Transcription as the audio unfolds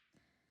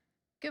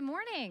Good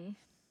morning.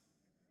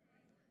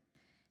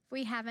 If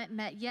we haven't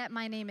met yet,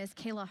 my name is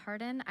Kayla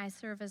Harden. I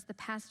serve as the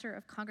pastor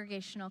of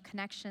Congregational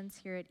Connections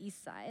here at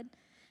Eastside.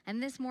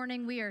 And this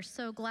morning, we are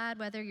so glad,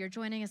 whether you're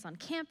joining us on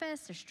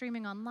campus or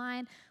streaming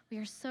online, we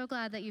are so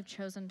glad that you've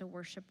chosen to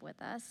worship with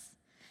us.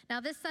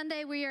 Now, this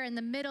Sunday, we are in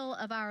the middle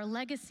of our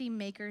Legacy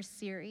Makers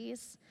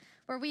series,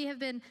 where we have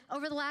been,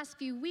 over the last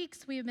few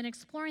weeks, we have been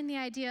exploring the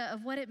idea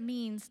of what it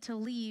means to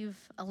leave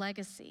a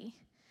legacy.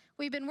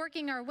 We've been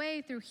working our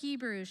way through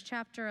Hebrews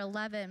chapter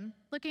 11,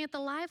 looking at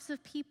the lives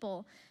of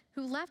people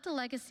who left a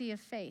legacy of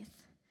faith.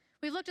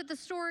 We've looked at the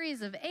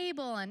stories of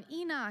Abel and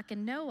Enoch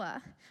and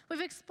Noah. We've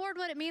explored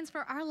what it means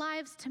for our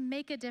lives to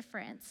make a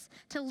difference,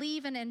 to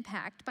leave an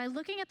impact, by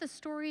looking at the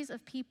stories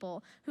of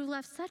people who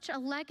left such a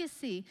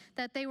legacy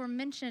that they were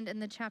mentioned in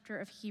the chapter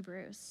of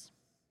Hebrews.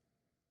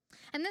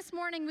 And this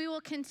morning, we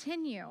will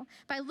continue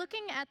by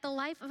looking at the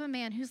life of a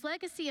man whose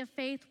legacy of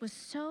faith was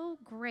so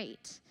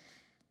great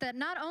that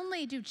not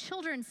only do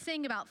children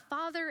sing about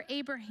Father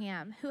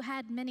Abraham, who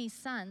had many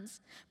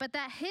sons, but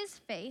that his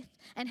faith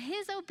and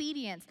his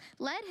obedience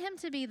led him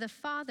to be the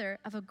father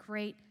of a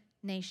great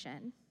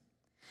nation.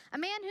 A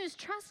man whose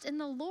trust in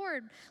the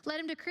Lord led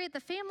him to create the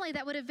family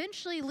that would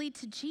eventually lead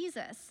to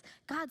Jesus,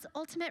 God's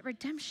ultimate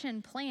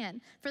redemption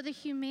plan for the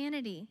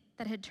humanity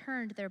that had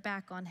turned their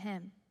back on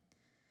him.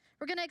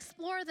 We're going to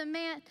explore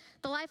the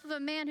life of a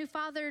man who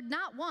fathered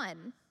not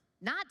one,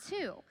 not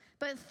two,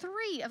 but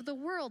three of the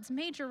world's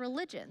major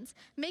religions,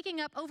 making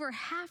up over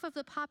half of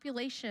the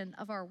population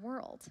of our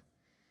world.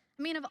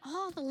 I mean, of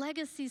all the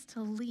legacies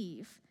to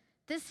leave,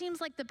 this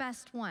seems like the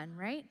best one,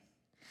 right?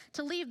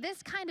 To leave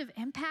this kind of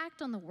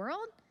impact on the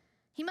world,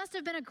 he must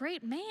have been a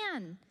great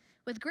man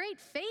with great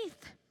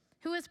faith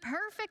who was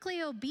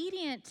perfectly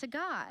obedient to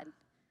God.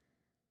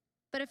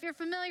 But if you're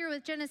familiar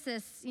with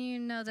Genesis, you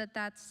know that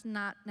that's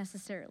not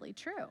necessarily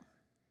true.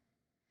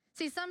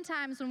 See,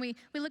 sometimes when we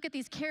look at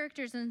these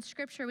characters in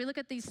Scripture, we look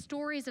at these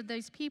stories of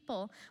these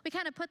people, we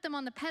kind of put them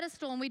on the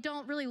pedestal and we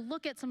don't really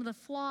look at some of the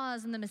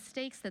flaws and the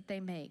mistakes that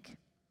they make.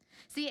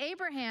 See,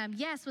 Abraham,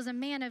 yes, was a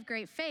man of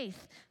great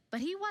faith,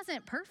 but he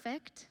wasn't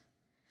perfect.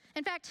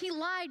 In fact, he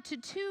lied to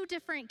two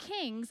different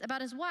kings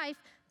about his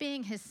wife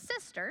being his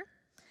sister,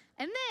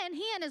 and then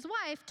he and his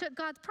wife took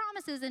God's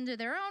promises into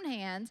their own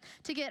hands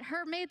to get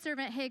her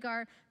maidservant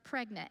Hagar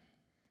pregnant.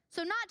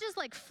 So not just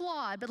like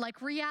flawed, but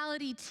like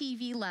reality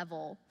TV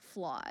level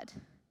flawed.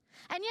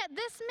 And yet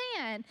this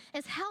man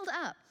is held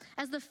up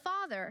as the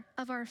father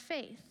of our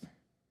faith.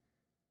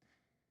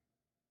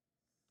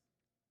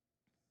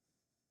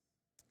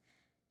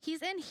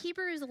 He's in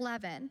Hebrews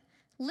 11,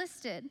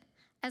 listed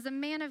as a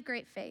man of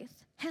great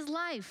faith. His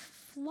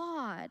life,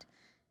 flawed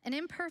and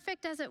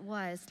imperfect as it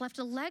was, left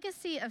a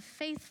legacy of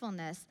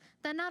faithfulness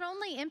that not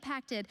only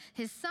impacted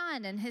his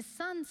son and his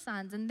son's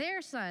sons and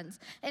their sons,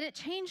 and it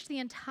changed the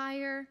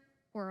entire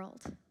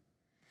world.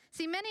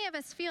 See, many of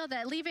us feel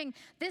that leaving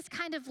this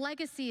kind of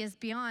legacy is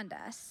beyond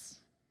us.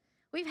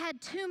 We've had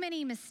too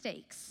many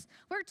mistakes.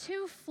 We're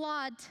too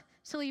flawed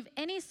to leave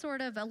any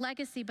sort of a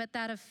legacy but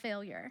that of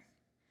failure.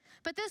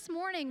 But this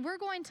morning, we're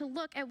going to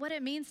look at what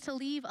it means to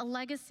leave a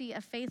legacy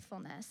of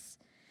faithfulness.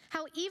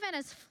 How even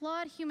as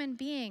flawed human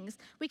beings,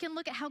 we can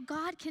look at how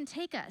God can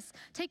take us,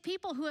 take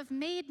people who have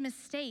made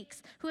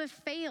mistakes, who have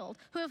failed,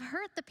 who have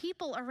hurt the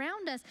people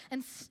around us,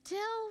 and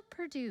still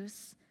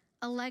produce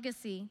a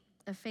legacy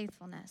of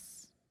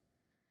faithfulness.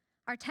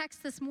 Our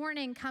text this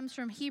morning comes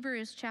from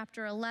Hebrews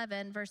chapter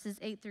 11, verses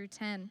 8 through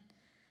 10.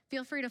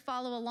 Feel free to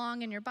follow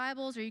along in your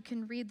Bibles, or you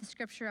can read the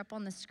scripture up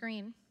on the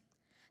screen.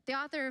 The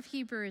author of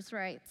Hebrews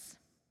writes,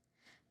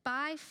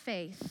 "By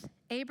faith,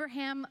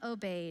 Abraham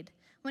obeyed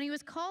when he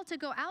was called to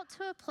go out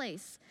to a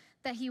place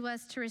that he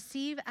was to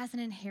receive as an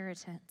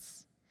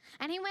inheritance.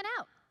 And he went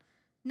out,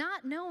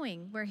 not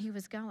knowing where he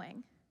was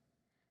going.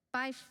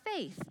 By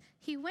faith,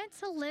 he went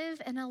to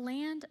live in a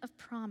land of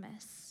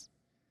promise,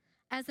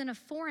 as in a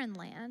foreign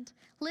land,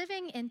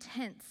 living in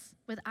tents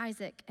with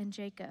Isaac and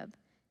Jacob,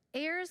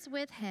 heirs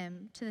with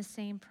him to the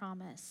same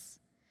promise.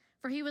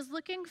 For he was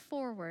looking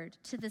forward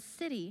to the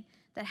city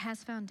that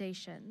has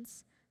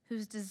foundations,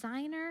 whose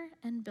designer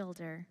and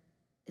builder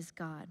is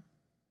God."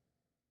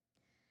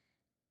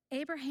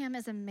 Abraham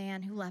is a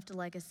man who left a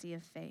legacy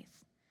of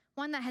faith,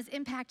 one that has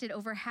impacted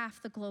over half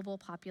the global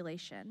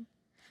population.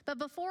 But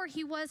before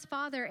he was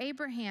Father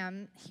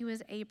Abraham, he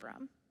was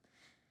Abram.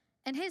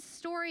 And his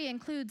story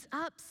includes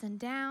ups and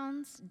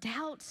downs,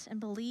 doubt and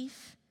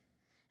belief.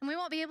 And we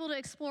won't be able to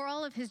explore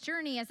all of his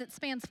journey as it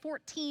spans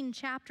 14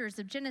 chapters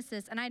of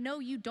Genesis, and I know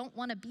you don't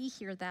want to be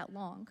here that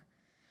long.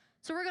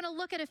 So we're going to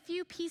look at a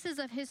few pieces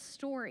of his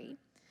story.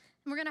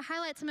 And we're going to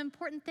highlight some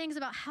important things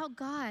about how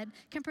God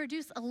can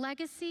produce a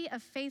legacy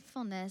of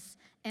faithfulness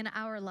in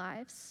our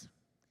lives.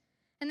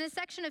 In this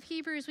section of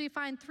Hebrews, we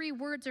find three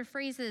words or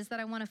phrases that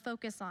I want to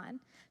focus on.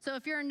 So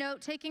if you're a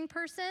note-taking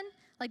person,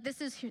 like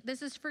this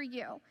is for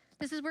you.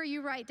 This is where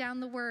you write down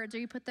the words or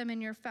you put them in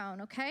your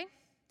phone, okay?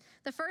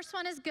 The first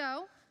one is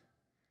go.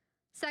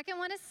 Second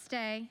one is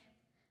stay.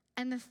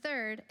 And the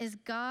third is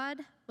God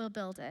will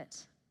build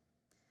it.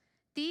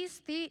 These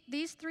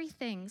three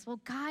things will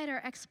guide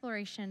our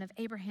exploration of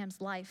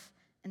Abraham's life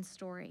and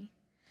story.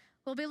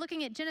 We'll be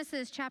looking at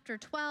Genesis chapter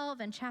 12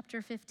 and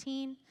chapter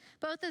 15.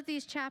 Both of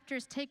these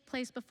chapters take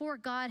place before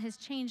God has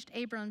changed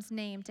Abram's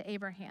name to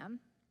Abraham.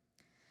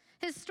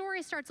 His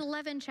story starts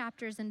 11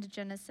 chapters into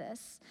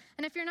Genesis.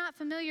 And if you're not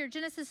familiar,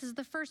 Genesis is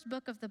the first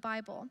book of the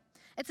Bible.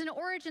 It's an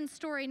origin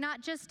story,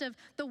 not just of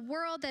the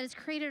world that is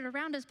created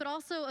around us, but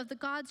also of the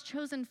God's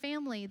chosen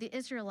family, the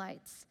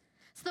Israelites.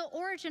 It's the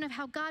origin of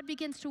how God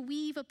begins to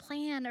weave a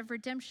plan of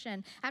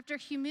redemption after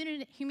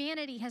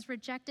humanity has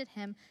rejected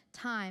him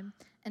time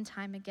and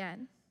time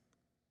again.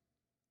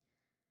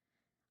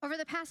 Over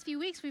the past few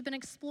weeks, we've been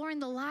exploring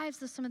the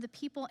lives of some of the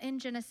people in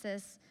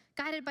Genesis,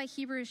 guided by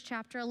Hebrews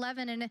chapter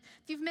 11. And if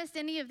you've missed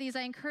any of these,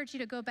 I encourage you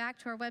to go back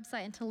to our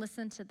website and to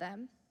listen to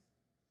them.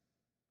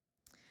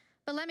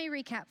 But let me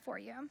recap for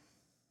you.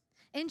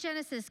 In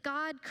Genesis,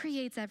 God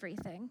creates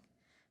everything,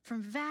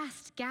 from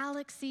vast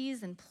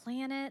galaxies and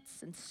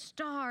planets and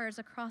stars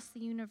across the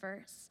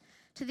universe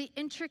to the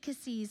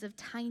intricacies of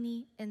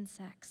tiny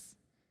insects.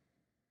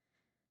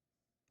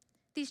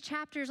 These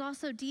chapters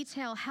also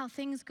detail how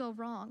things go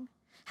wrong,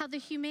 how the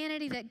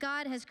humanity that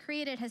God has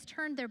created has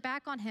turned their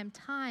back on him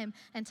time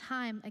and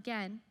time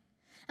again.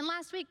 And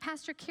last week,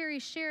 Pastor Carey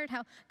shared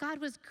how God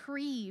was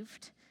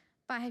grieved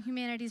by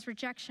humanity's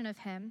rejection of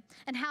him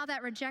and how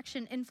that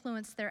rejection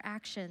influenced their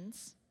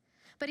actions.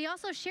 But he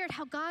also shared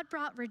how God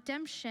brought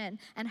redemption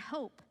and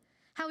hope,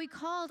 how he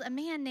called a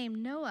man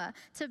named Noah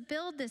to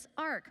build this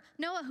ark,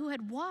 Noah who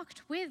had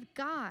walked with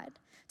God,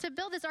 to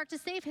build this ark to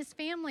save his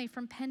family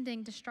from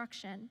pending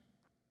destruction.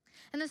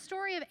 In the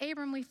story of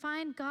Abram, we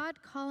find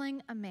God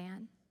calling a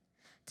man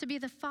to be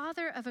the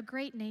father of a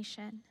great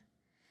nation,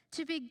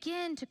 to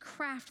begin to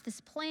craft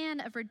this plan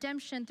of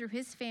redemption through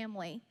his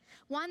family,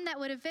 one that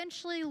would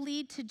eventually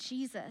lead to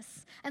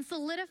Jesus and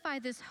solidify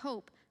this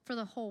hope for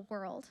the whole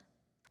world.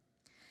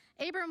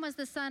 Abram was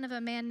the son of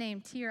a man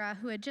named Terah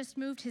who had just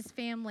moved his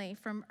family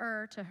from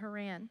Ur to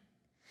Haran.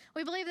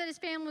 We believe that his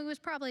family was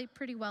probably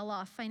pretty well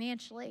off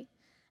financially.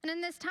 And in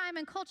this time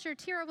and culture,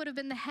 Terah would have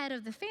been the head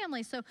of the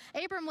family, so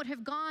Abram would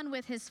have gone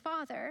with his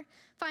father,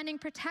 finding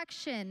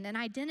protection and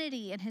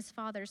identity in his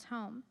father's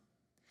home.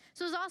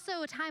 So it was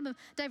also a time of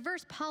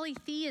diverse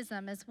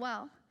polytheism as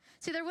well.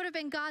 See, there would have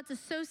been gods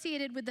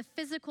associated with the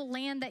physical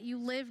land that you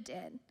lived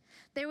in.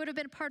 They would have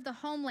been part of the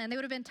homeland. They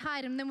would have been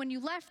tied. And then when you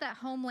left that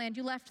homeland,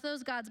 you left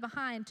those gods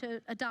behind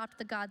to adopt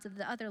the gods of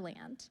the other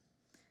land.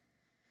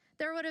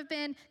 There would have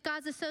been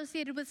gods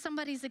associated with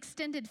somebody's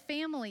extended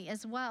family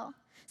as well.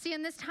 See,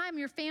 in this time,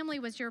 your family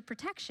was your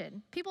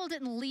protection. People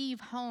didn't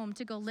leave home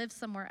to go live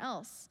somewhere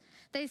else.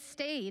 They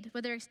stayed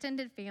with their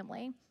extended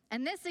family.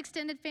 And this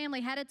extended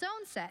family had its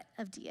own set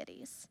of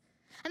deities.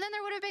 And then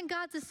there would have been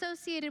gods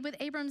associated with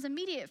Abram's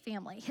immediate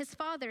family, his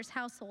father's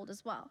household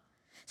as well.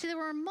 See, there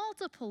were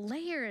multiple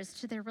layers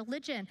to their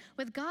religion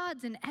with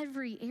gods in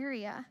every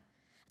area.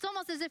 It's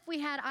almost as if we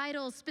had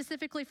idols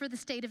specifically for the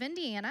state of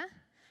Indiana,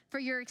 for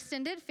your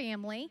extended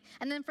family,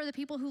 and then for the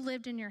people who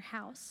lived in your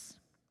house.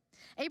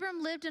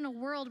 Abram lived in a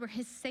world where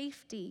his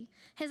safety,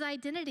 his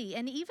identity,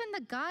 and even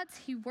the gods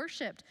he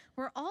worshiped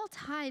were all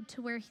tied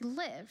to where he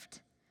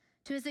lived,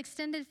 to his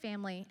extended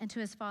family and to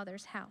his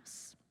father's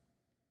house.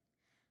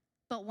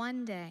 But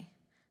one day,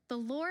 the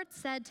Lord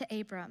said to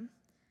Abram,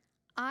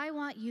 I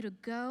want you to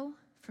go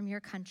from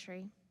your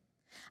country.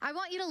 I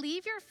want you to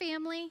leave your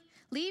family,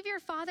 leave your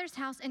father's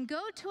house, and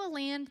go to a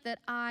land that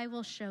I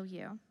will show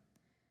you.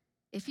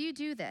 If you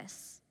do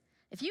this,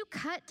 if you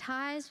cut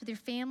ties with your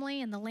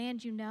family and the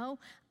land you know,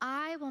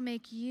 I will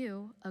make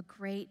you a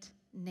great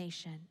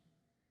nation.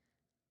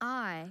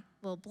 I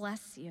will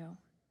bless you.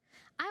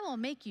 I will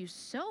make you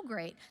so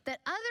great that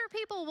other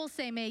people will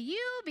say, may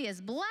you be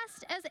as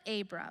blessed as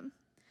Abram.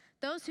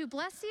 Those who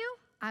bless you,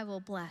 I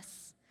will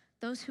bless.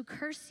 Those who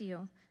curse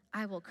you,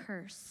 I will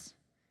curse.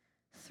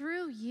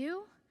 Through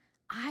you,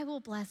 I will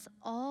bless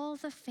all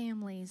the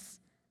families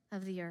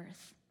of the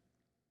earth.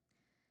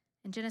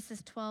 And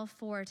Genesis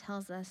 12:4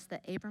 tells us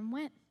that Abram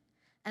went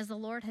as the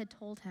Lord had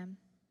told him.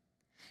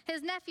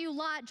 His nephew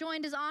Lot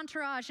joined his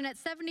entourage, and at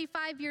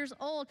 75 years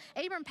old,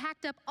 Abram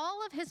packed up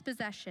all of his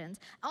possessions,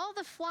 all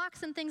the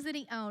flocks and things that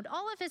he owned,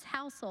 all of his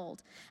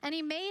household, and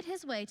he made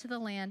his way to the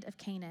land of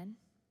Canaan.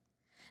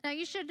 Now,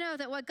 you should know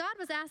that what God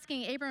was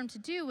asking Abram to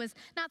do was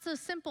not so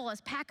simple as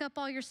pack up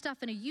all your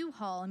stuff in a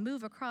U-Haul and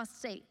move across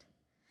state.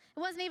 It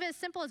wasn't even as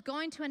simple as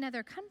going to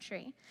another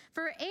country.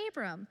 For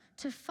Abram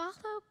to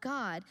follow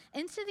God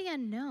into the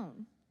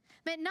unknown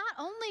meant not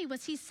only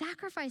was he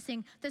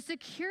sacrificing the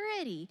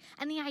security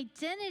and the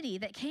identity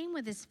that came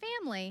with his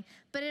family,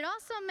 but it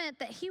also meant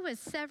that he was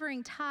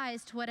severing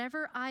ties to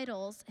whatever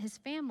idols his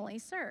family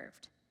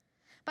served.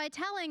 By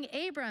telling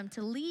Abram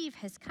to leave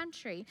his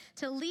country,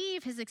 to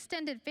leave his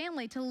extended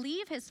family, to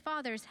leave his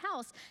father's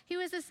house, he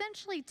was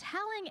essentially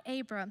telling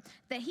Abram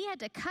that he had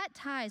to cut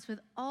ties with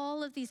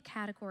all of these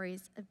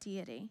categories of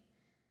deity,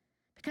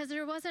 because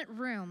there wasn't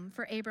room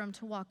for Abram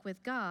to walk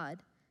with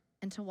God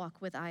and to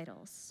walk with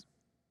idols.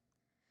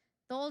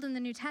 The Old and the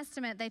New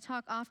Testament, they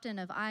talk often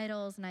of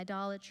idols and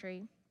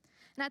idolatry.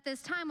 And at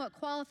this time, what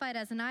qualified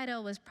as an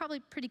idol was probably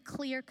pretty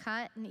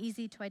clear-cut and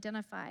easy to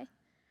identify.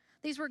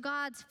 These were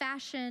gods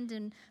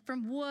fashioned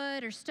from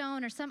wood or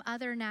stone or some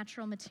other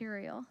natural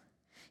material.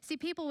 See,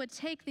 people would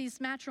take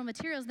these natural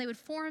materials and they would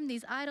form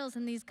these idols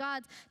and these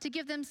gods to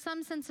give them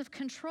some sense of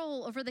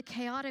control over the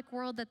chaotic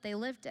world that they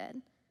lived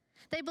in.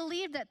 They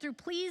believed that through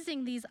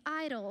pleasing these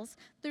idols,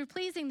 through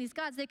pleasing these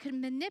gods, they could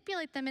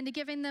manipulate them into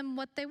giving them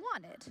what they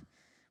wanted,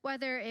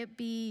 whether it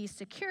be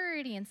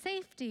security and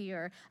safety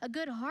or a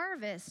good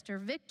harvest or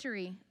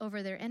victory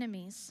over their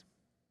enemies.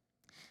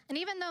 And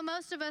even though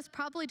most of us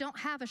probably don't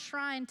have a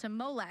shrine to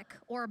Molech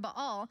or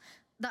Baal,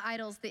 the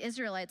idols the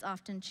Israelites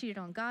often cheated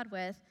on God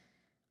with,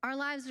 our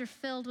lives are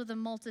filled with a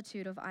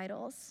multitude of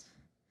idols.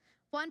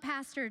 One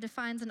pastor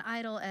defines an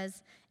idol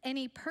as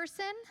any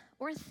person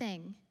or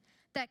thing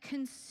that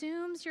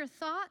consumes your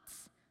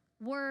thoughts,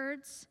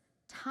 words,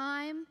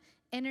 time,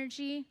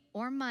 energy,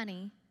 or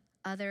money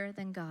other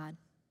than God.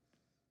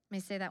 Let me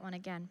say that one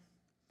again.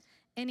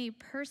 Any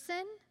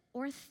person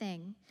or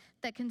thing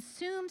that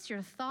consumes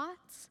your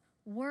thoughts,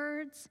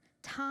 words,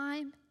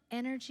 time,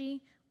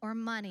 energy, or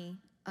money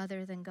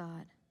other than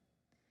God.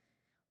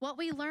 What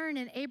we learn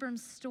in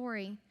Abram's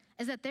story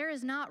is that there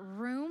is not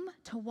room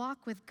to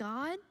walk with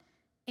God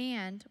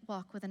and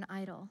walk with an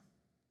idol.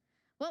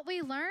 What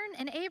we learn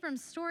in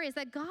Abram's story is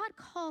that God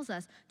calls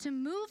us to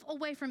move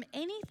away from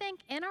anything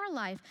in our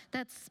life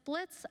that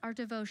splits our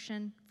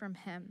devotion from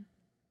him.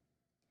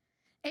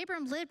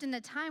 Abram lived in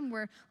a time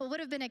where what would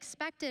have been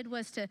expected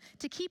was to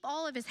keep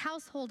all of his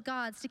household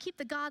gods, to keep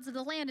the gods of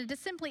the land, and to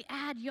simply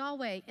add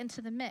Yahweh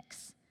into the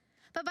mix.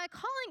 But by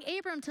calling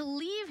Abram to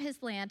leave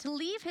his land, to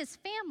leave his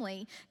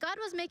family, God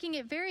was making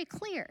it very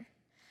clear.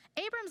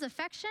 Abram's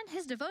affection,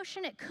 his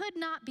devotion, it could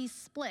not be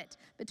split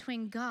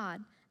between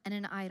God and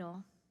an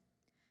idol.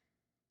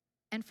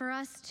 And for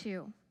us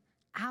too,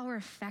 our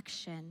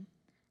affection,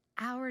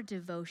 our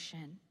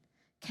devotion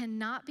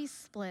cannot be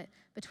split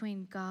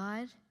between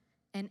God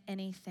and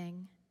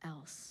anything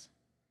else.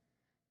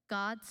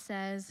 God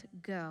says,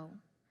 go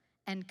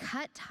and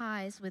cut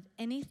ties with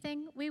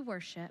anything we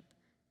worship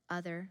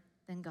other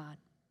than God.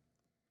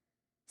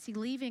 See,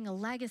 leaving a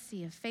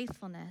legacy of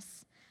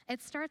faithfulness,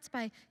 it starts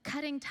by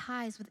cutting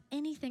ties with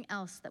anything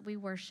else that we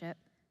worship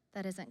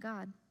that isn't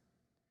God.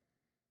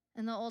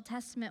 In the Old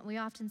Testament, we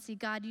often see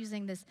God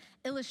using this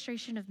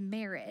illustration of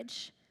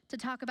marriage to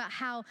talk about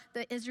how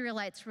the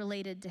Israelites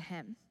related to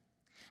him.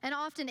 And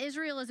often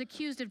Israel is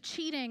accused of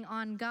cheating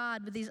on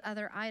God with these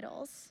other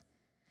idols.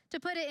 To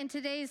put it in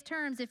today's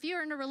terms, if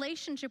you're in a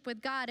relationship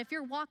with God, if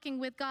you're walking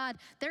with God,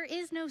 there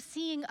is no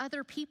seeing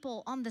other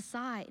people on the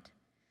side.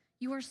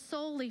 You are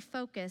solely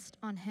focused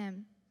on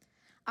him.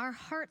 Our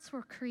hearts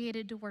were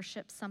created to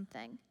worship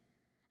something.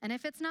 And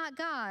if it's not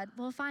God,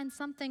 we'll find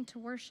something to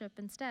worship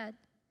instead.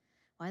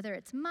 Whether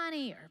it's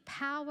money or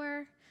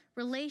power,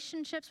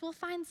 relationships, we'll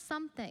find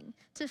something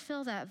to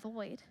fill that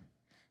void.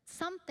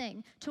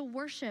 Something to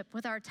worship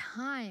with our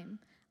time,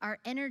 our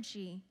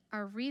energy,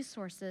 our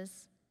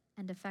resources,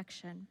 and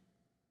affection.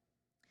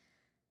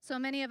 So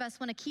many of us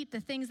want to keep the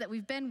things that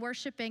we've been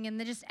worshiping and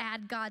then just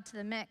add God to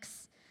the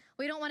mix.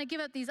 We don't want to give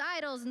up these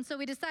idols, and so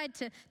we decide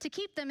to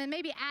keep them and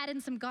maybe add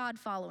in some God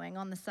following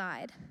on the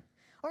side.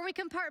 Or we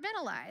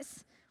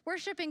compartmentalize,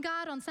 worshiping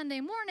God on Sunday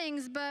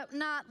mornings, but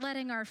not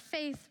letting our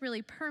faith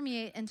really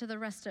permeate into the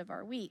rest of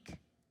our week.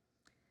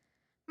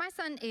 My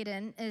son,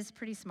 Aiden, is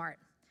pretty smart.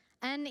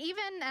 And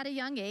even at a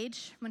young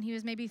age, when he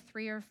was maybe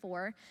 3 or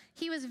 4,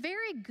 he was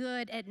very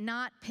good at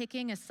not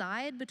picking a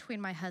side between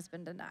my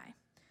husband and I.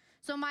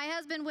 So my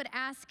husband would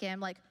ask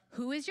him, like,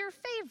 who is your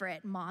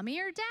favorite,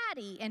 mommy or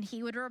daddy? And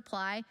he would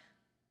reply,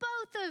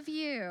 both of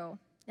you.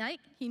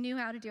 Like, he knew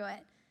how to do it.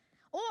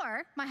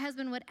 Or my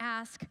husband would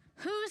ask,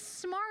 who's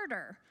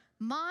smarter,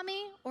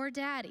 mommy or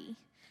daddy?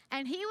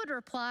 And he would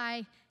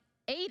reply,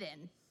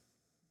 Aiden.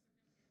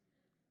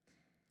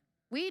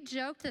 We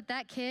joked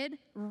that kid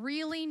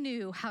really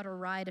knew how to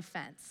ride a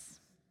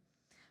fence.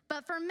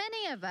 But for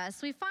many of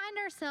us, we find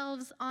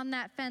ourselves on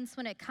that fence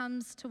when it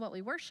comes to what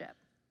we worship.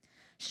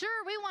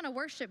 Sure, we want to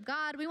worship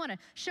God. We want to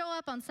show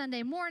up on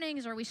Sunday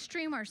mornings or we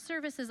stream our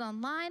services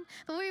online,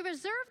 but we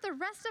reserve the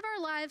rest of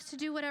our lives to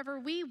do whatever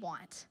we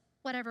want,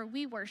 whatever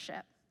we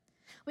worship.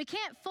 We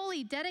can't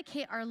fully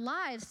dedicate our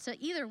lives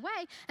to either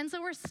way, and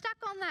so we're stuck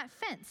on that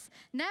fence,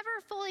 never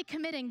fully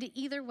committing to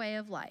either way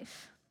of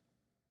life.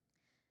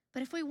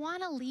 But if we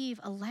want to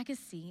leave a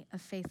legacy of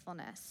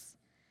faithfulness,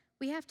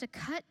 we have to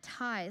cut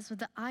ties with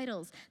the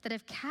idols that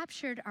have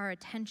captured our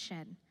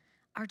attention,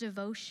 our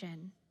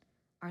devotion,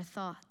 our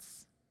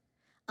thoughts.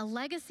 A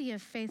legacy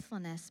of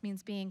faithfulness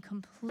means being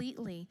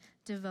completely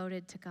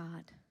devoted to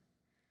God.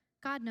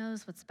 God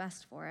knows what's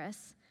best for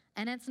us,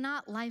 and it's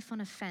not life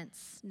on a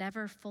fence,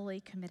 never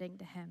fully committing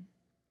to him.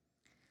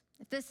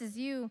 If this is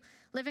you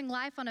living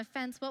life on a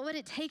fence, what would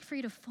it take for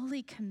you to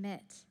fully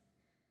commit?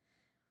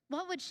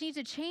 What would need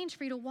to change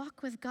for you to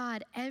walk with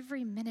God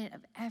every minute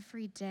of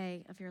every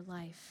day of your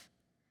life?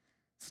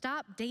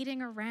 Stop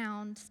dating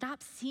around.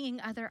 Stop seeing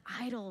other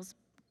idols.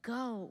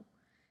 Go.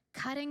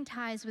 Cutting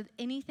ties with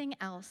anything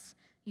else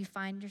you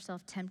find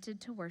yourself tempted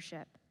to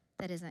worship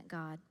that isn't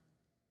God.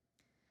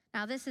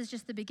 Now, this is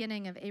just the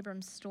beginning of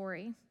Abram's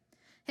story.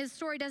 His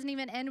story doesn't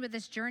even end with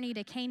this journey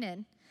to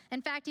Canaan.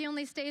 In fact, he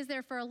only stays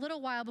there for a little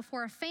while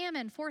before a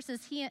famine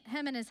forces him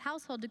and his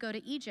household to go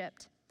to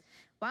Egypt.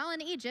 While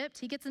in Egypt,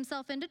 he gets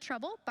himself into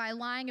trouble by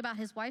lying about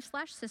his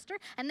wife/sister,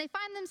 and they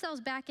find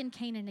themselves back in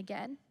Canaan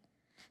again.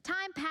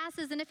 Time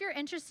passes, and if you're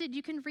interested,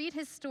 you can read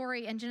his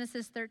story in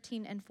Genesis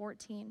 13 and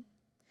 14.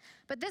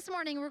 But this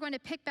morning, we're going to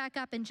pick back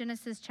up in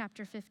Genesis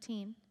chapter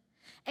 15.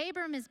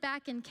 Abram is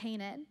back in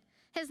Canaan.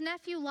 His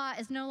nephew Lot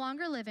is no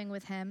longer living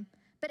with him,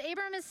 but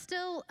Abram is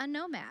still a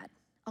nomad,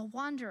 a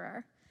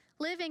wanderer,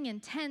 living in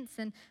tents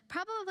and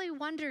probably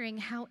wondering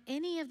how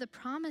any of the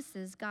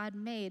promises God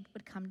made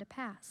would come to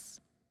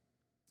pass.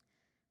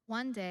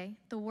 One day,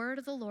 the word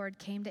of the Lord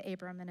came to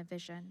Abram in a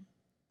vision.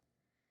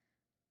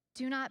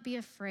 "Do not be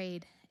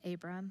afraid,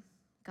 Abram,"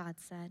 God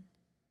said.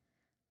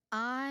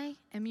 "I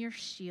am your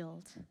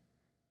shield,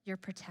 your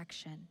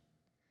protection.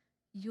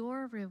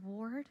 Your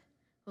reward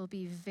will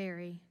be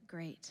very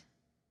great."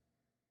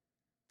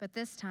 But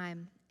this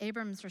time,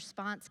 Abram's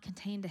response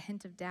contained a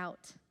hint of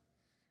doubt.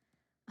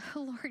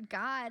 "Oh, Lord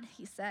God,"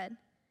 he said,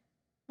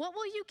 "what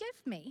will you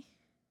give me?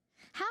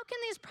 How can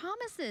these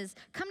promises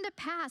come to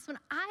pass when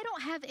I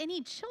don't have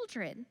any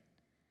children?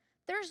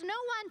 There's no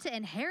one to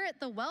inherit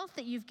the wealth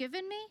that you've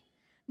given me,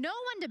 no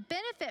one to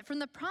benefit from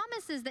the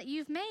promises that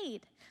you've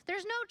made.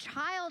 There's no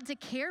child to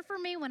care for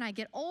me when I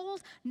get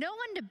old, no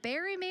one to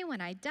bury me when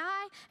I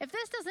die. If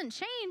this doesn't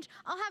change,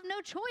 I'll have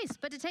no choice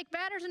but to take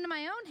matters into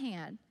my own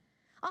hand.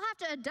 I'll have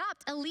to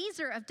adopt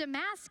Eliezer of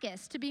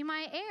Damascus to be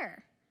my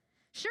heir.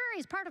 Sure,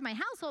 he's part of my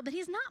household, but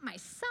he's not my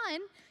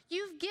son.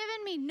 You've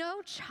given me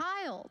no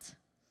child,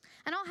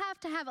 and I'll have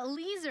to have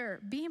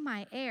Eliezer be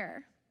my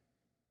heir."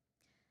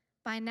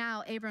 By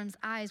now, Abram's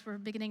eyes were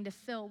beginning to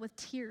fill with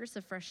tears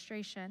of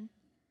frustration.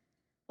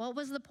 What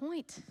was the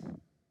point?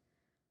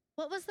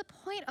 What was the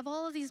point of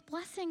all of these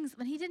blessings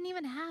when he didn't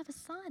even have a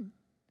son?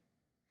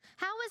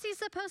 How was he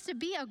supposed to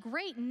be a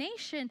great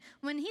nation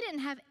when he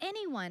didn't have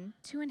anyone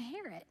to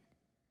inherit?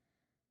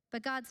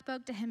 But God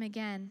spoke to him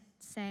again,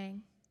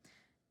 saying,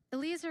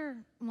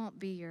 "Eliezer won't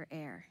be your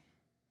heir.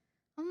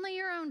 Only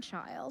your own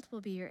child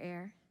will be your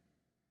heir.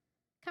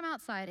 Come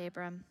outside,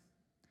 Abram,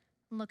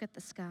 and look at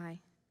the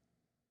sky."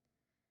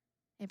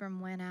 Abram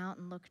went out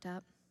and looked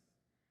up.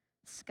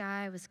 The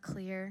sky was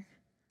clear,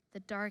 the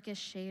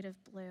darkest shade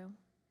of blue.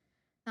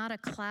 Not a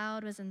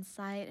cloud was in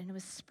sight, and it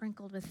was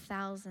sprinkled with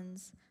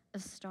thousands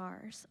of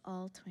stars,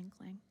 all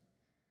twinkling.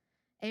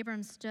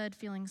 Abram stood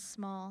feeling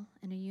small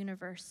in a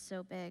universe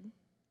so big.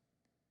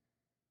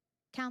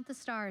 "Count the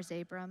stars,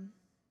 Abram,"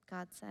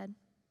 God said.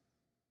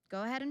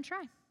 "Go ahead and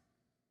try."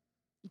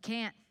 "You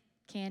can't,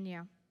 can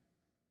you?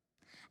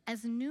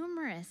 As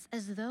numerous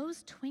as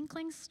those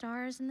twinkling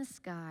stars in the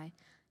sky,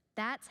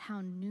 that's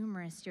how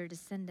numerous your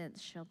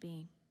descendants shall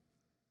be."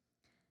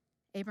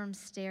 Abram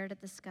stared at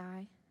the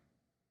sky.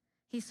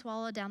 He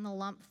swallowed down the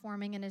lump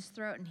forming in his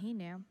throat, and he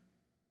knew.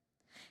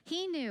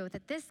 He knew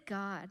that this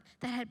God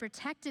that had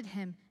protected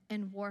him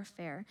in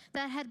warfare,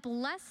 that had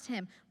blessed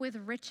him with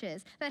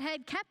riches, that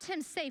had kept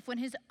him safe when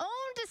his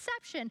own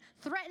deception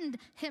threatened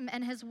him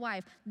and his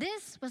wife,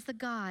 this was the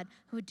God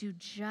who would do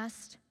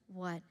just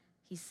what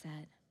he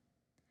said.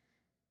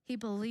 He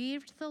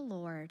believed the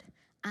Lord,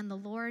 and the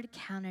Lord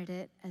counted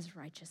it as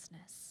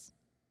righteousness.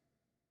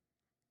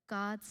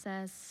 God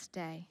says,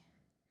 "Stay.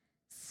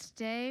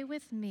 Stay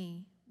with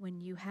me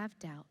when you have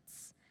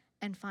doubts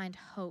and find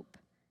hope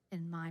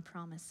in my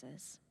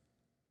promises."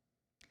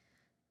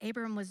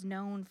 Abram was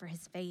known for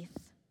his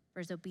faith,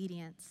 for his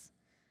obedience.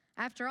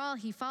 After all,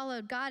 he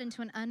followed God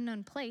into an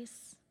unknown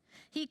place.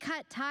 He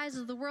cut ties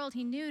with the world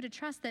he knew to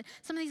trust that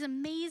some of these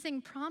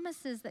amazing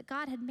promises that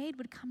God had made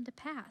would come to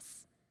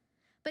pass.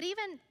 But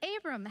even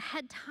Abram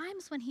had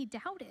times when he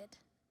doubted.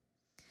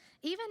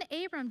 Even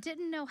Abram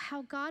didn't know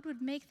how God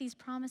would make these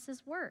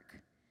promises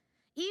work.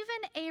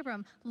 Even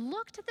Abram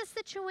looked at the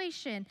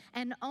situation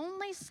and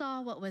only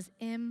saw what was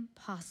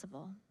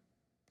impossible.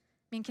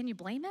 I mean, can you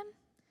blame him?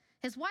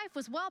 His wife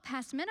was well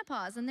past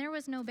menopause and there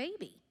was no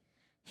baby.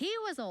 He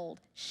was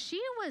old.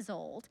 She was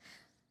old.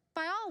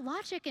 By all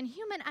logic and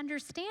human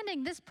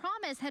understanding, this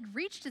promise had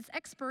reached its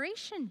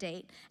expiration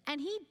date,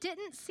 and he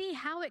didn't see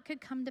how it could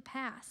come to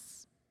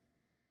pass.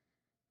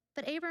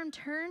 But Abram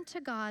turned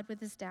to God with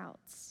his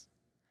doubts.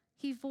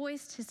 He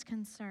voiced his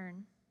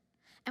concern.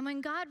 And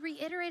when God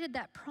reiterated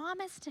that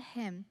promise to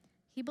him,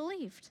 he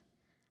believed,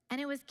 and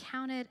it was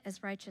counted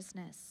as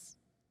righteousness.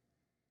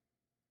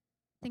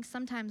 I think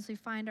sometimes we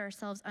find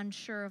ourselves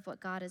unsure of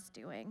what God is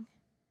doing,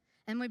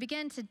 and we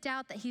begin to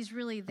doubt that he's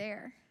really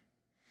there.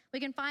 We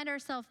can find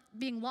ourselves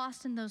being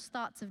lost in those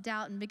thoughts of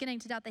doubt and beginning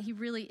to doubt that he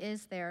really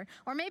is there.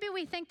 Or maybe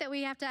we think that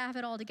we have to have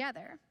it all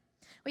together.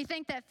 We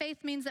think that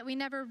faith means that we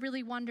never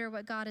really wonder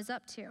what God is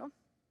up to.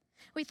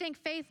 We think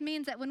faith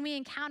means that when we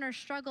encounter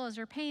struggles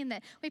or pain,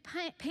 that we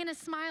paint a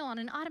smile on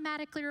and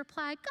automatically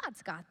reply,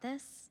 "God's got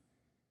this."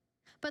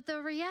 But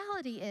the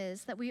reality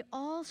is that we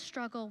all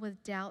struggle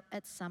with doubt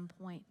at some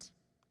point.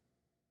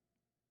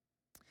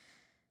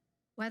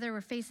 Whether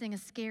we're facing a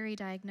scary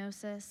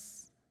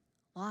diagnosis,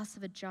 loss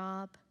of a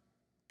job,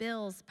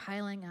 bills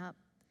piling up.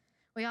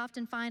 We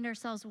often find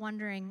ourselves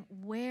wondering,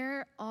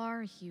 where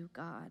are you,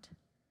 God?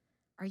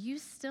 Are you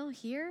still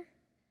here?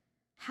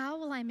 How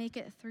will I make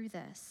it through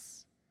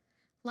this?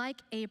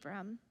 Like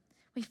Abram,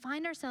 we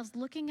find ourselves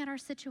looking at our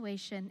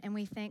situation and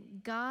we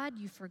think, God,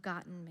 you've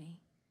forgotten me.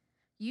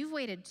 You've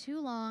waited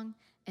too long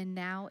and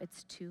now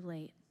it's too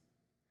late.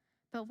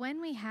 But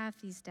when we have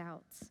these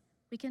doubts,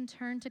 we can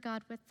turn to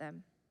God with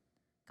them.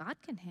 God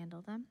can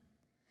handle them.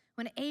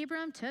 When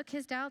Abram took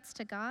his doubts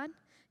to God,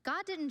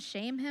 God didn't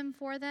shame him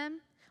for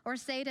them or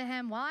say to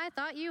him, well, I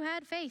thought you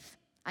had faith.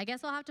 I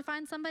guess I'll have to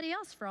find somebody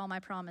else for all my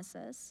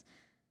promises.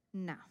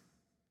 No.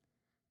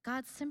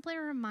 God simply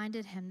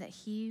reminded him that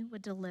he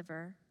would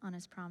deliver on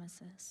his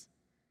promises.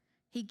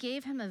 He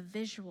gave him a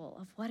visual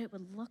of what it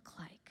would look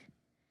like.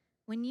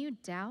 When you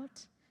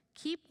doubt,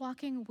 keep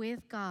walking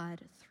with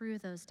God through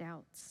those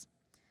doubts.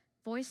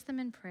 Voice them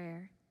in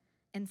prayer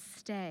and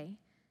stay,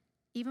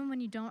 even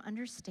when you don't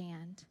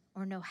understand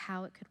or know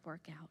how it could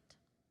work out.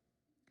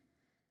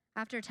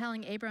 After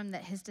telling Abram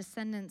that his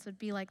descendants would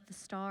be like the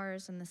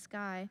stars in the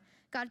sky,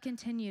 God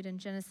continued in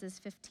Genesis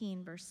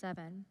 15, verse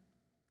 7.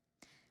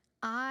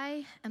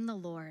 I am the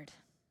Lord.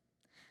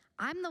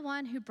 I'm the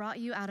one who brought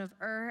you out of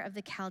Ur of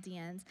the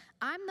Chaldeans.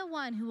 I'm the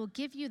one who will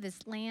give you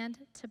this land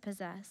to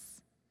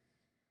possess.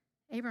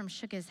 Abram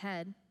shook his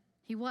head.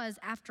 He was,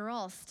 after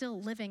all, still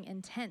living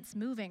in tents,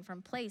 moving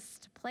from place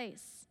to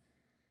place.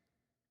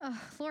 Oh,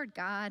 Lord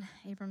God,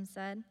 Abram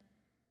said,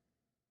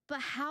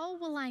 but how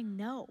will I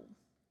know?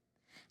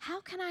 How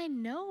can I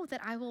know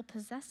that I will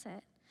possess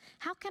it?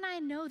 How can I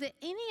know that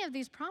any of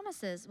these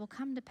promises will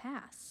come to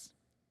pass?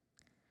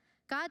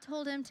 God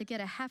told him to get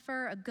a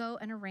heifer, a goat,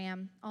 and a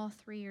ram, all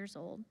 3 years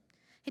old.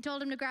 He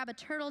told him to grab a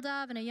turtle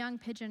dove and a young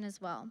pigeon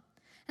as well.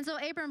 And so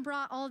Abram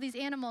brought all these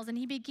animals, and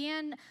he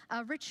began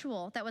a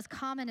ritual that was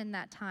common in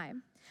that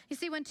time. You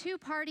see, when two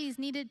parties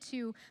needed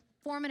to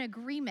form an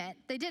agreement,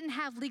 they didn't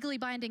have legally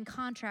binding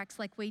contracts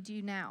like we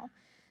do now.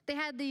 They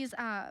had these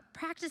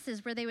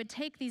practices where they would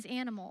take these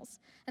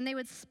animals, and they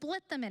would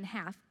split them in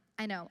half.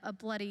 I know, a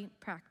bloody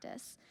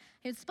practice.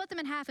 They would split them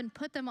in half and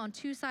put them on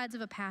two sides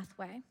of a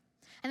pathway.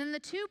 And then the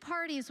two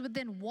parties would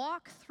then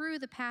walk through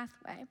the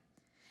pathway.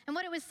 And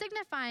what it was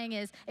signifying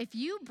is, if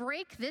you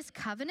break this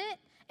covenant,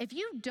 if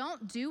you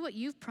don't do what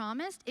you've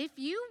promised, if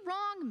you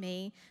wrong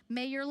me,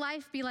 may your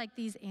life be like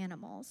these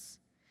animals.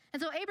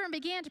 And so Abram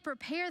began to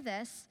prepare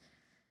this.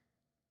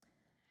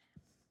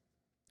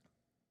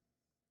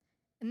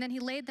 And then he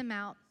laid them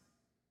out.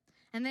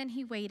 And then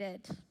he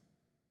waited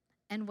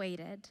and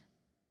waited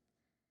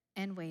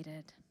and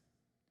waited.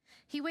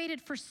 He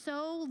waited for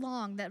so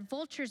long that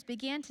vultures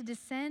began to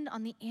descend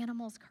on the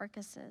animals'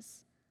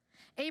 carcasses.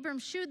 Abram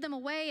shooed them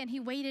away and he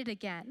waited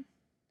again.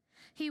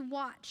 He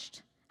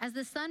watched as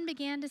the sun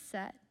began to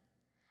set,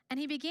 and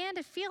he began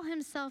to feel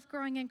himself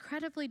growing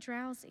incredibly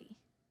drowsy.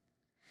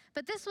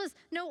 But this was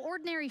no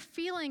ordinary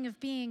feeling of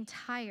being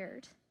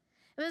tired.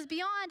 It was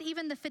beyond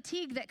even the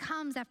fatigue that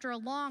comes after a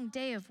long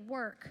day of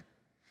work.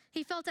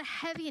 He felt a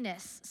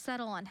heaviness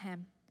settle on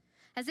him,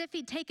 as if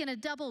he'd taken a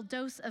double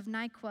dose of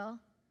NyQuil.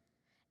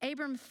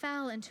 Abram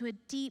fell into a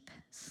deep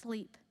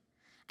sleep,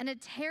 and a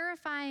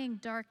terrifying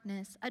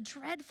darkness, a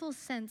dreadful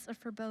sense of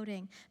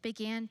foreboding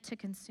began to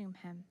consume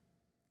him.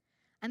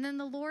 And then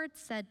the Lord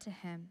said to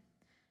him,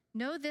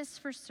 know this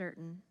for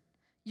certain,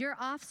 your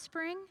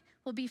offspring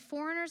will be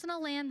foreigners in a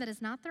land that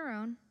is not their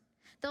own.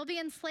 They'll be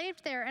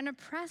enslaved there and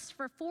oppressed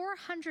for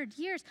 400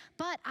 years,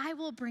 but I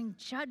will bring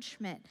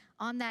judgment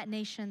on that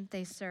nation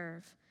they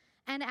serve.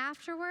 And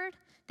afterward,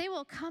 they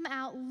will come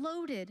out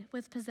loaded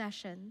with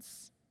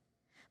possessions.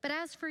 But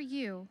as for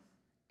you,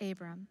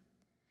 Abram,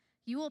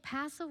 you will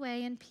pass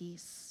away in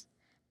peace,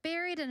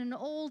 buried in an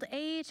old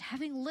age,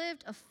 having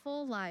lived a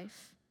full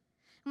life.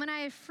 When I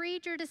have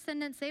freed your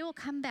descendants, they will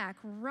come back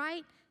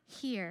right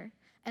here.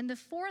 And the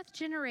fourth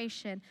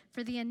generation,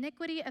 for the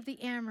iniquity of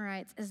the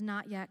Amorites is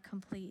not yet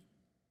complete.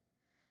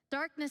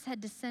 Darkness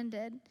had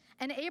descended,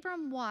 and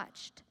Abram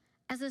watched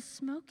as a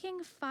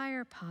smoking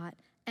fire pot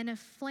and a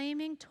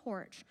flaming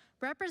torch,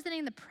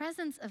 representing the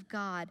presence of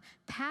God,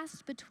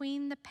 passed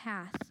between the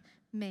paths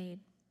made.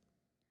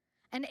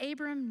 And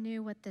Abram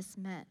knew what this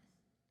meant.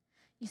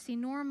 You see,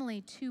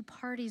 normally two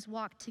parties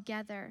walk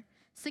together,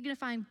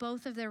 signifying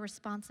both of their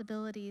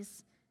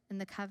responsibilities in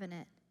the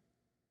covenant.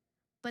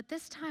 But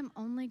this time,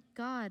 only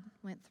God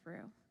went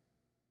through.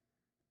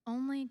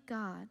 Only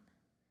God.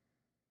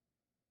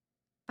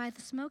 By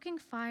the smoking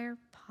fire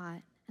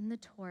pot and the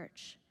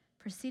torch,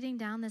 proceeding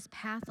down this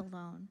path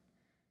alone,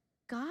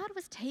 God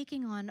was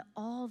taking on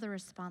all the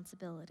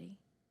responsibility.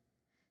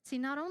 See,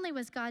 not only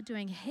was God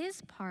doing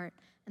his part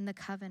in the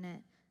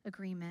covenant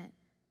agreement,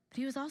 but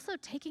he was also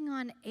taking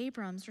on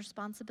Abram's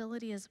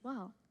responsibility as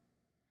well.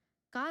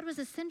 God was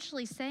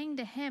essentially saying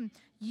to him,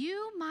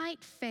 you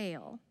might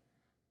fail,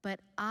 but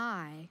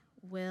I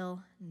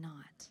will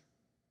not.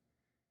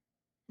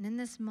 And in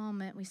this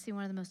moment, we see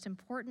one of the most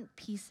important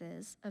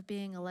pieces of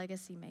being a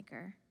legacy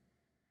maker.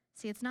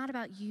 See, it's not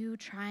about you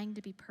trying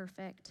to be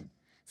perfect.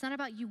 It's not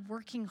about you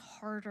working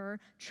harder,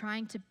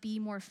 trying to be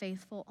more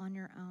faithful on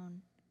your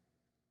own.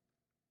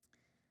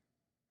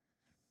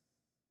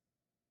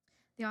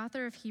 The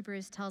author of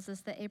Hebrews tells us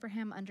that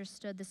Abraham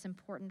understood this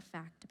important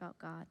fact about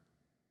God.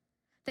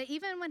 That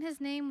even when his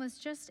name was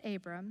just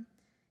Abram,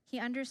 he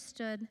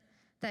understood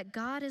that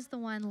God is the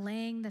one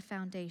laying the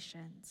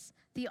foundations,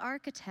 the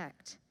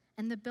architect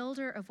and the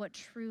builder of what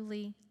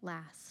truly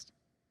lasts.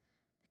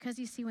 Because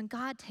you see, when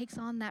God takes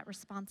on that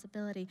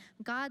responsibility,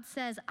 God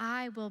says,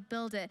 I will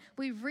build it,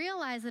 we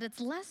realize that it's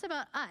less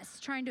about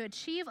us trying to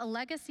achieve a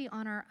legacy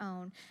on our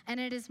own, and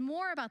it is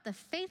more about the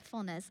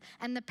faithfulness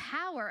and the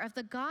power of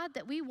the God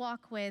that we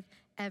walk with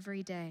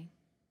every day.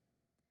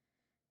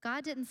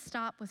 God didn't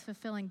stop with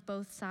fulfilling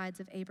both sides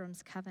of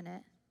Abram's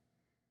covenant.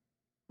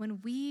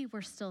 When we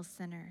were still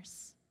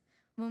sinners,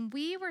 when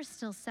we were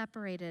still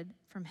separated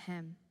from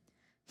him,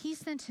 he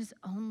sent his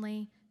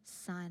only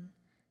son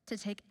to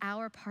take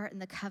our part in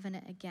the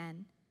covenant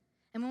again.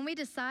 And when we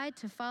decide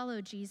to follow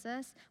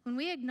Jesus, when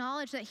we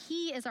acknowledge that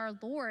he is our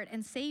Lord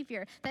and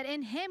Savior, that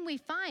in him we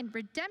find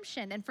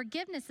redemption and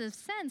forgiveness of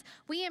sins,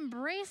 we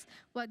embrace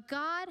what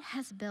God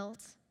has built,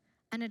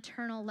 an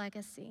eternal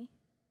legacy.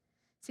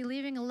 See,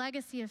 leaving a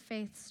legacy of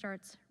faith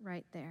starts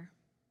right there.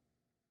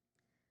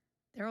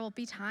 There will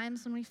be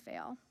times when we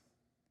fail.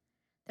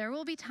 There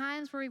will be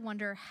times where we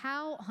wonder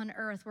how on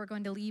earth we're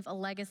going to leave a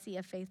legacy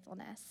of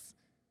faithfulness.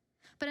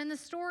 But in the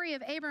story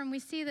of Abram, we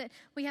see that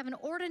we have an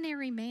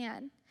ordinary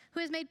man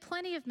who has made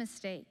plenty of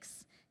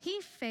mistakes. He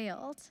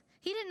failed.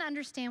 He didn't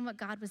understand what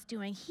God was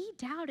doing. He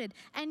doubted,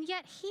 and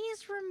yet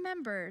he's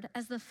remembered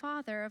as the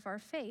father of our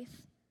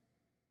faith.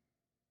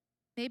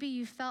 Maybe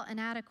you felt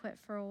inadequate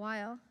for a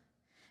while.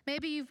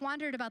 Maybe you've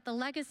wondered about the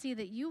legacy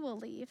that you will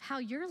leave, how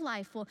your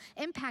life will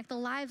impact the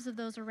lives of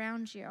those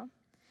around you.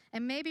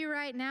 And maybe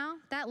right now,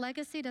 that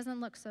legacy doesn't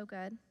look so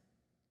good.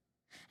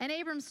 In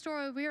Abram's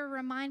story, we are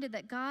reminded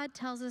that God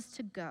tells us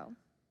to go.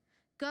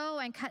 Go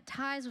and cut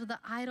ties with the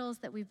idols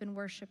that we've been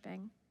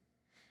worshiping.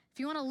 If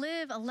you want to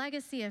live a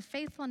legacy of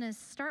faithfulness,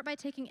 start by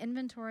taking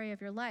inventory of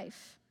your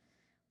life.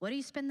 What do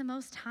you spend the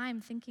most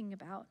time thinking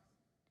about?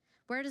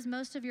 Where does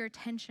most of your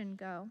attention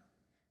go?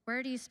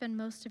 Where do you spend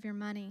most of your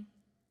money?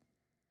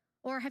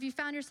 Or have you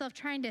found yourself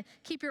trying to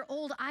keep your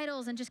old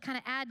idols and just kind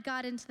of add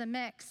God into the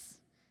mix?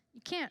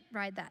 You can't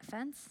ride that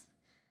fence.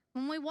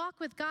 When we walk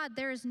with God,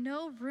 there is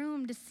no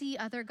room to see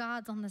other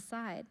gods on the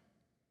side.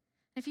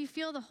 If you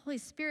feel the Holy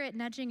Spirit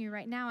nudging you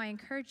right now, I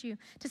encourage you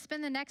to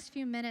spend the next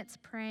few minutes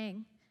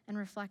praying and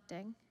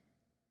reflecting.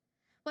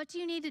 What do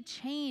you need to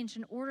change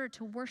in order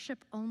to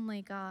worship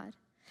only God?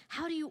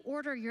 How do you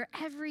order your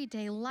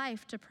everyday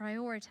life to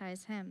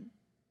prioritize him?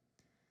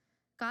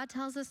 God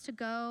tells us to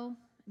go,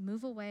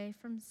 move away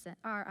from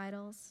our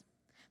idols,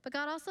 but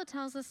God also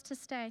tells us to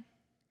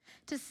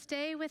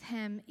stay with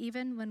him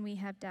even when we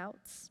have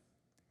doubts.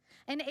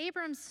 In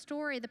Abram's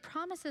story, the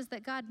promises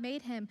that God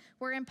made him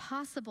were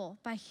impossible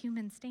by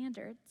human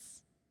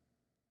standards.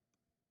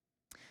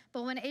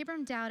 But when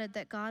Abram doubted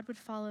that God would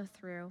follow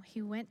through,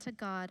 he went to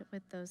God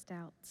with those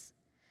doubts.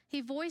 He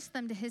voiced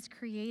them to his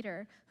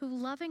Creator, who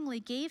lovingly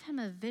gave him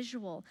a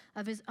visual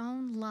of his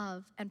own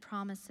love and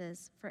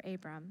promises for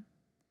Abram.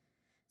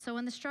 So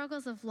when the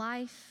struggles of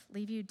life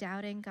leave you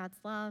doubting God's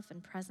love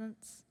and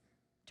presence,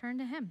 turn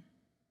to him.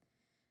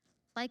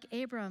 Like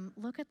Abram,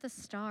 look at the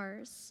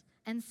stars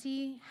and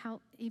see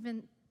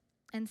even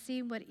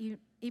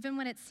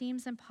when it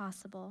seems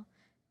impossible,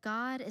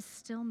 God is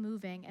still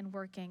moving and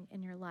working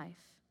in your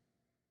life.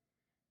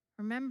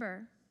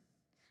 Remember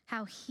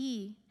how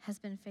he has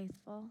been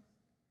faithful.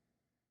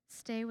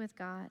 Stay with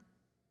God,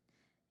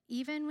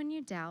 even when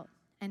you doubt,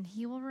 and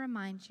he will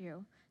remind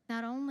you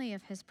not only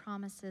of his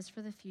promises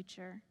for the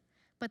future,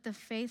 but the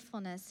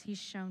faithfulness he's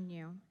shown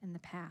you in the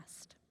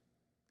past.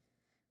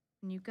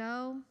 When you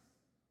go,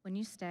 when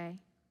you stay,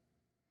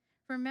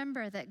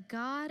 remember that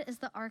God is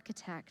the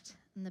architect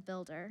and the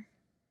builder.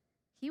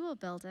 He will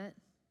build it.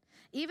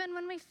 Even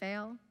when we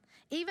fail,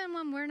 even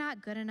when we're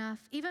not good enough,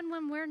 even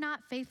when we're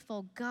not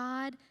faithful,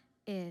 God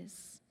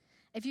is.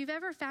 If you've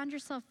ever found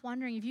yourself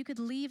wondering if you could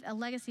leave a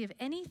legacy of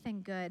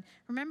anything good,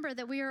 remember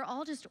that we are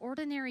all just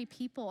ordinary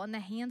people in the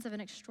hands of an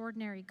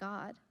extraordinary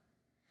God.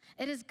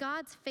 It is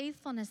God's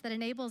faithfulness that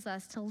enables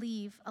us to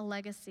leave a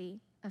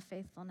legacy of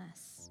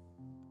faithfulness.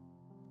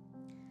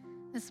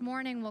 This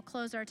morning, we'll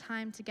close our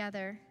time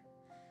together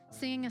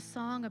singing a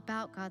song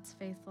about God's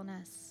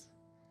faithfulness.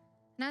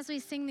 And as we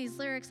sing these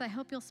lyrics, I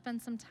hope you'll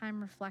spend some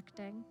time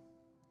reflecting.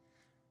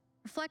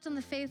 Reflect on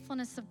the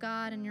faithfulness of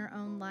God in your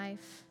own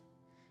life.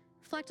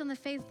 Reflect on the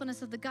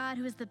faithfulness of the God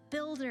who is the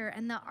builder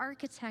and the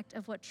architect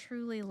of what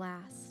truly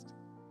lasts.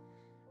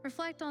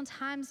 Reflect on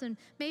times when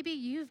maybe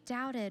you've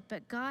doubted,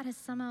 but God has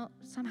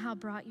somehow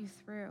brought you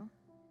through.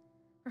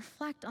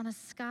 Reflect on a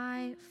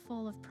sky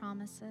full of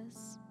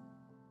promises.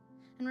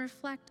 And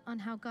reflect on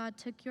how God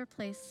took your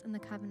place in the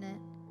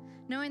covenant,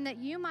 knowing that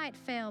you might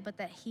fail, but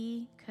that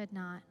he could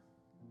not.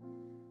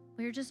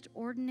 We are just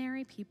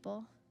ordinary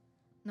people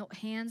in the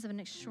hands of an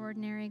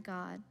extraordinary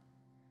God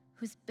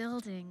who's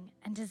building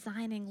and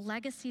designing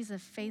legacies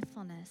of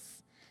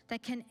faithfulness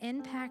that can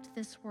impact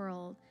this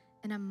world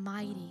in a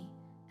mighty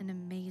and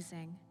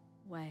amazing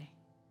way.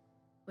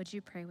 Would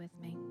you pray with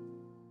me?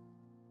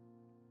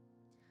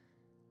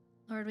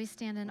 Lord, we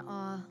stand in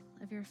awe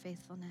of your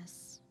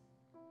faithfulness.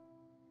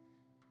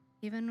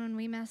 Even when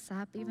we mess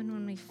up, even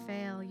when we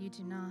fail, you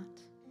do not.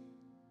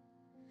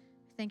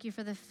 Thank you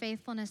for the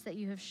faithfulness that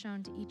you have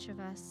shown to each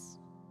of us.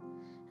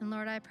 And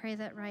Lord, I pray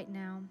that right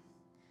now,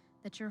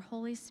 that your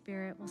Holy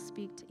Spirit will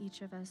speak to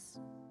each of us.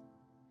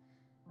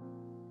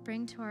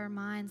 Bring to our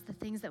minds the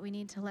things that we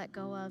need to let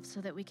go of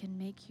so that we can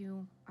make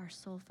you our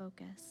sole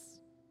focus.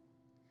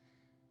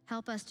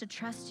 Help us to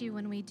trust you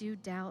when we do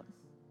doubt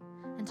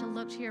and to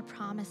look to your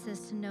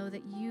promises to know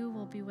that you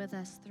will be with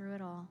us through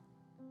it all.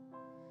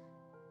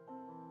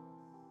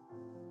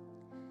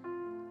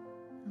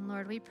 And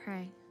Lord, we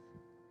pray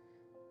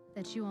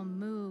that you will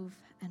move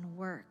and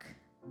work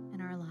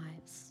in our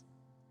lives,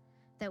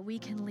 that we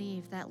can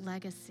leave that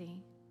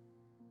legacy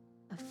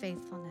of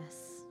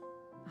faithfulness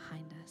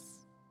behind us.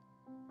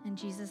 In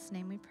Jesus'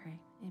 name we pray,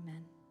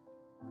 amen.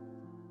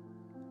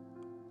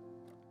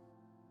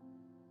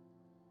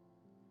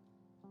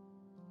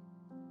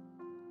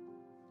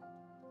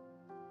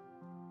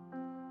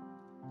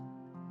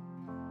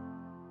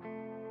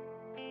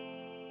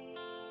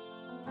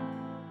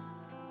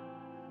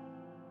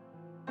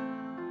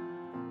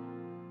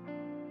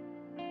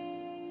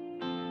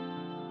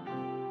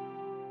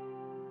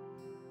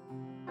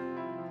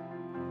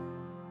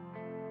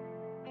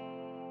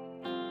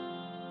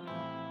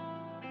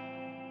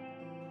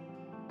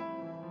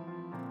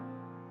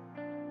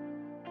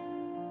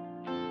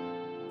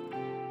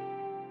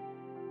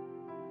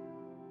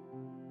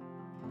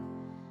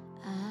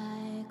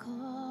 I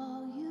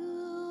call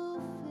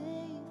you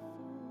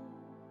faithful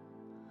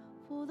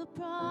for the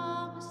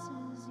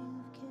promises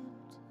you've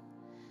kept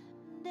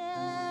and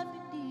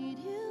every need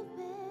you've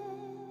met.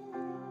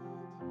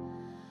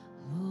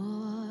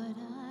 Lord,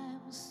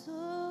 I'm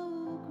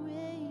so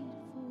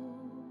grateful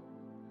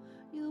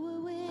you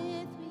were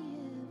with me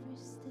every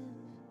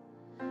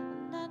step,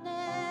 and I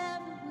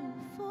never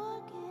will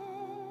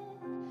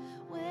forget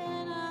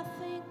when I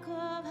think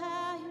of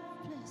how you've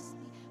blessed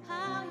me,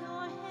 how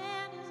your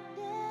hand has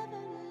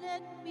never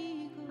let me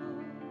go,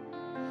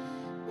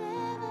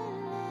 never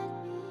let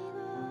me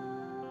go.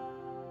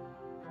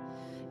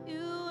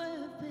 You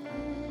have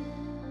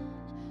been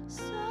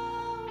so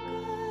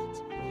good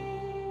to me.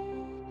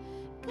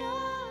 God,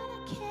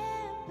 I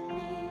can't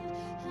believe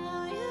how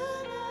you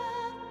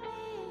love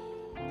me.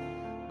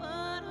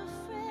 What a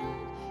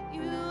friend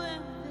you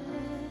have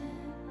been,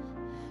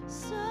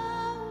 so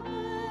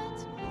good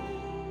to me.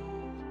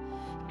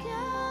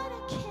 God,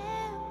 I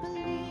can't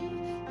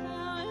believe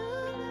how you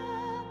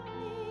love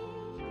me.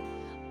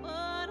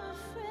 What a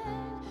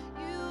friend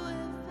you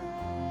have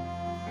been.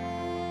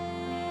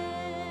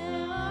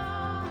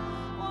 Oh,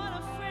 what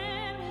a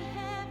friend we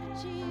have in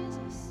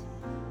Jesus.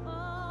 Oh.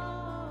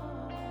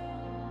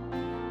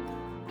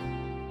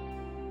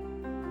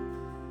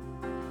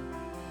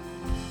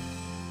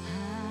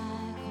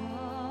 I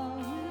call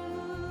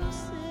you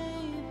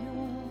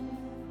Savior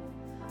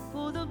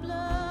for the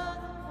blood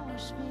that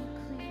washed me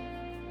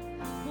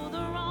clean, for the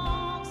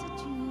wrongs that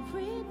you've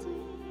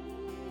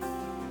redeemed.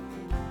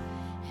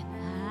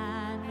 And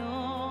I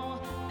know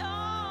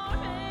you're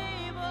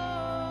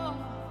able,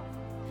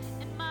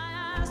 and my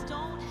eyes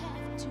don't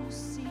have to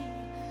see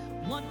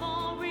one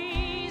more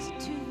reason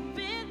to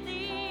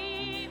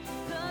believe.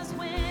 'Cause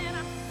when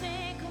I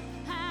think of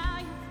how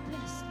you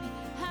blessed me,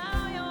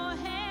 how your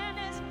hand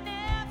has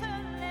never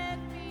let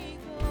me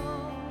go,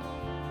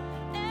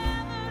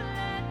 never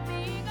let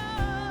me go.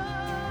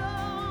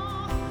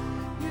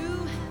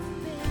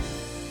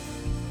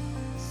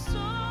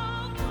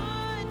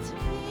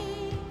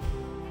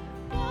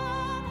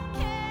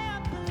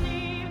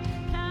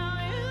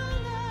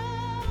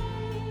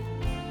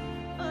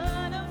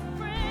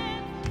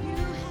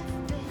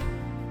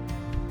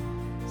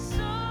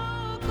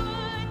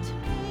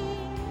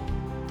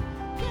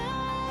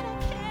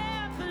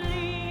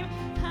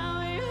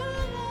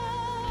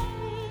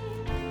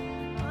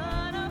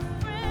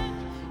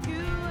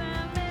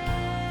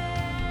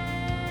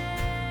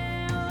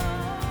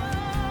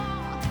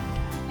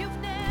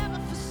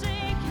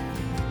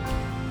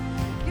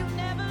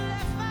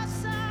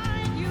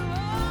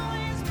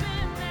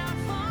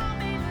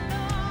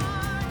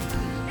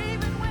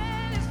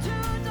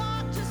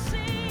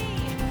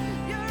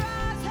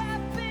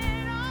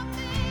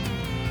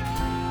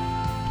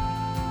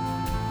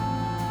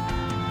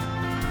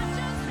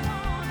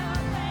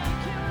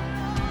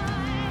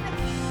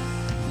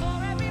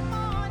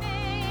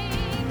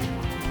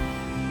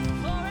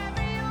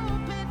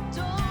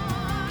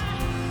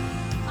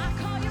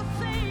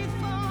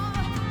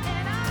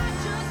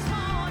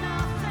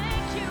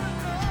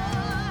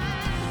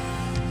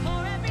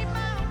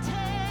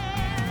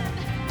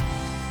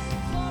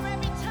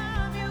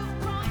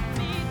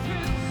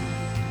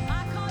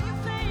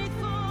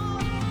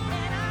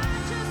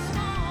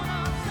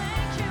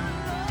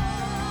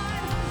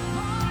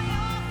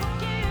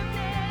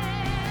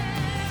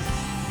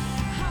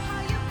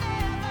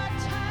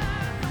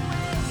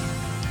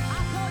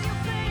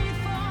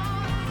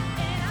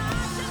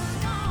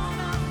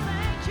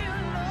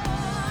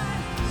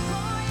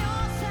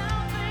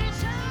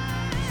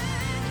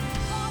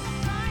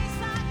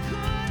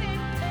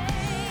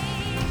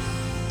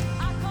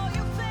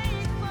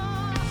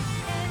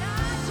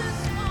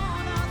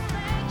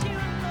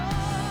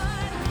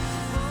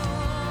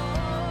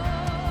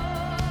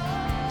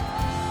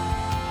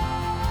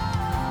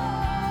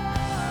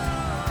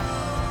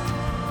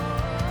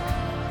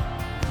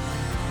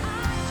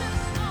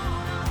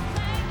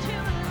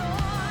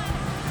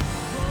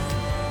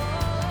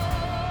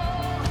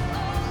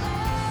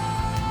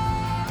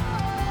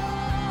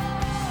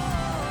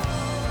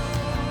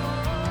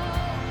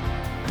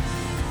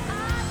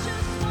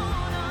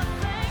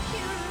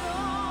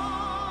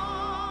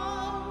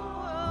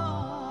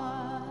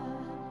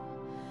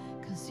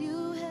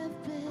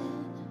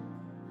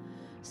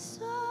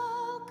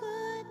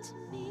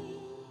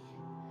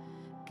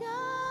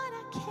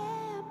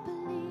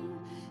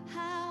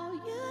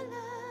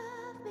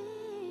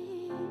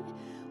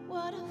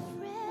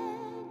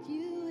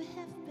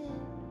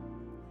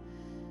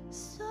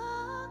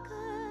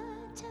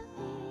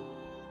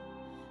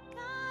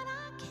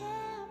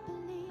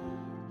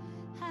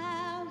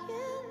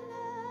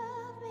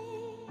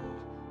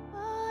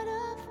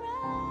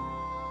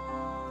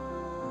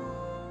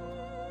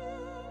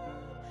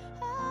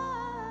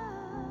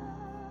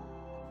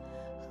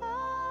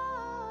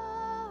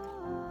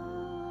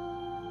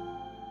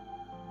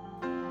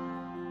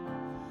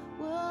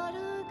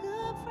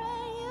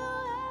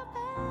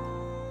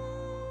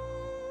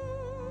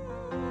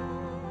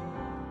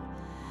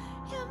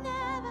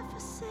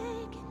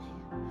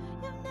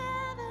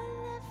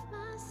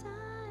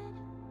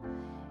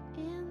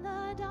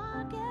 the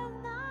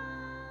darkest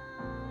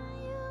night,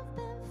 you've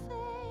been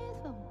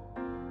faithful.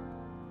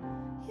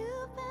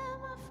 You've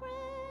been my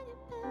friend,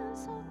 you've been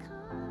so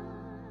kind.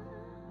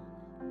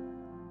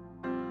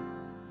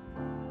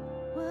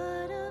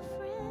 What a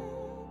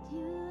friend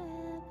you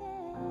have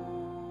been.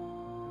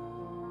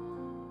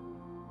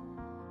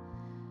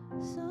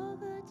 So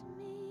good to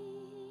me.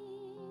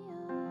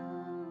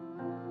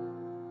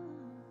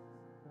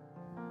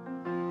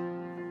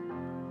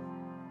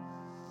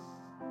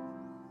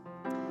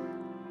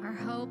 Our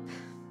hope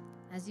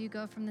as you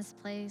go from this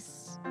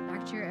place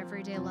back to your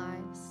everyday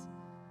lives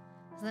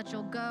is that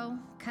you'll go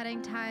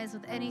cutting ties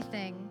with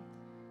anything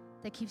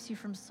that keeps you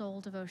from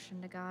soul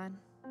devotion to God,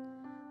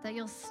 that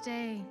you'll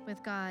stay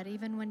with God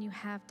even when you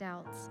have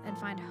doubts and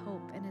find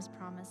hope in his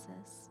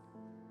promises,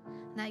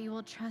 and that you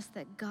will trust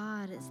that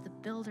God is the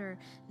builder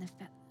and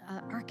the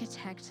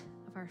architect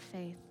of our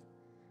faith,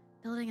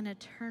 building an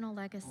eternal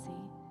legacy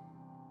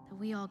that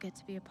we all get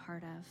to be a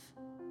part of.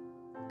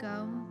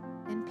 Go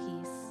in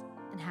peace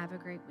and have a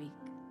great week.